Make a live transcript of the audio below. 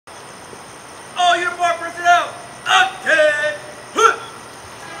All uniform personnel, ataque.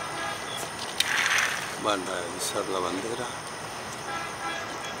 Van a izar la bandera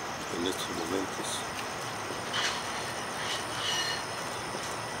en estos momentos.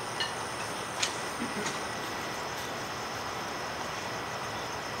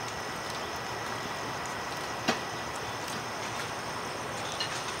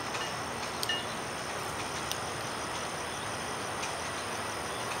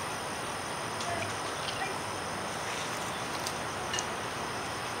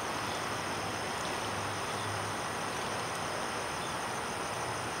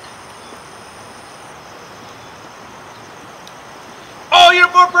 All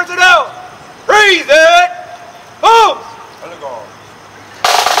uniform personnel, present. Moves.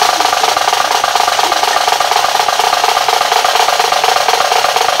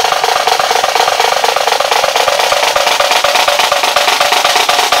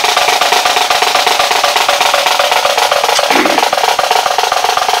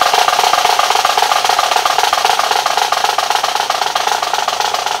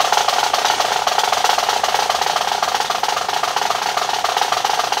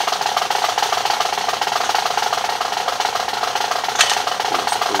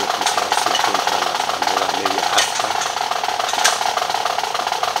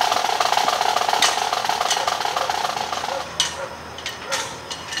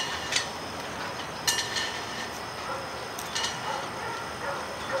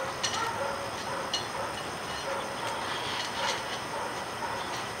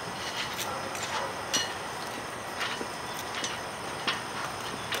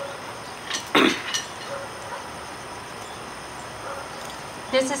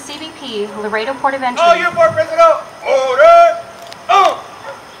 This is CBP, Laredo Port of Entry. All uniform personnel, order. Order.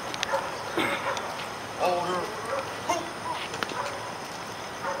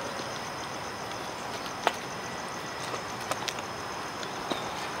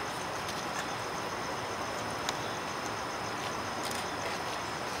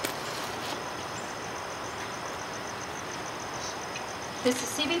 This is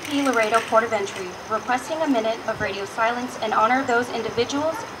CBP Laredo Port of Entry, requesting a minute of radio silence in honor of those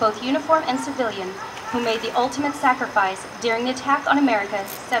individuals, both uniform and civilian, who made the ultimate sacrifice during the attack on America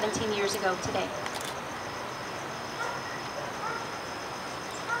 17 years ago today.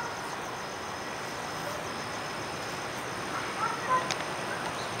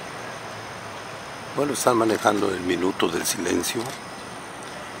 Bueno, están manejando el minuto del silencio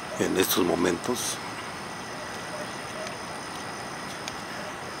en estos momentos.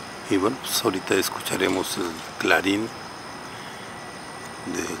 Y bueno, pues ahorita escucharemos el clarín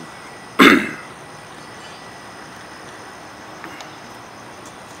del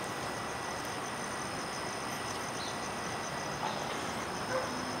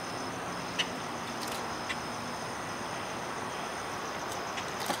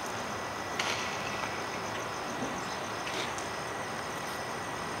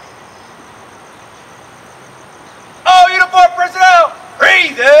All uniform personnel,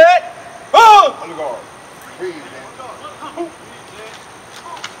 present. Move. On the guard. Present.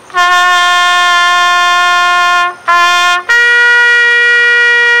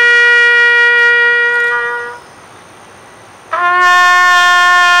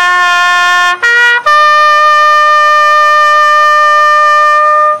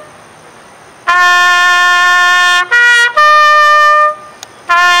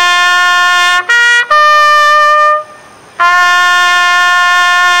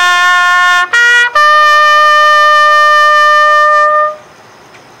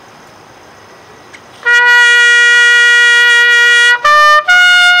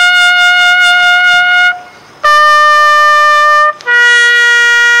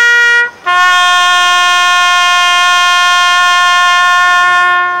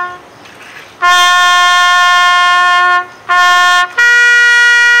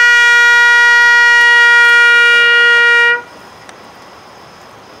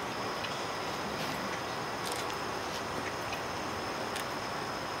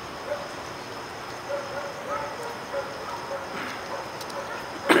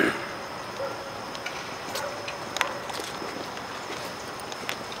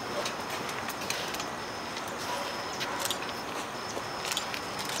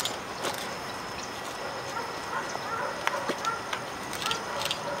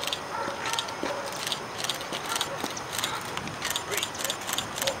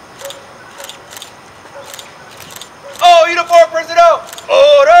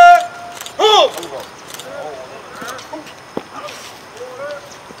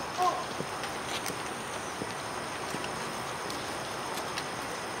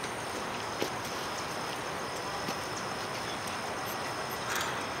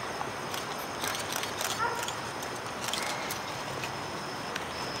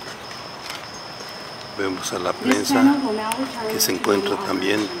 Vemos a la prensa que se encuentra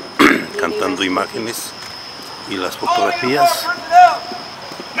también cantando imágenes y las fotografías.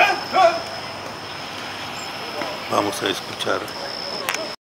 Vamos a escuchar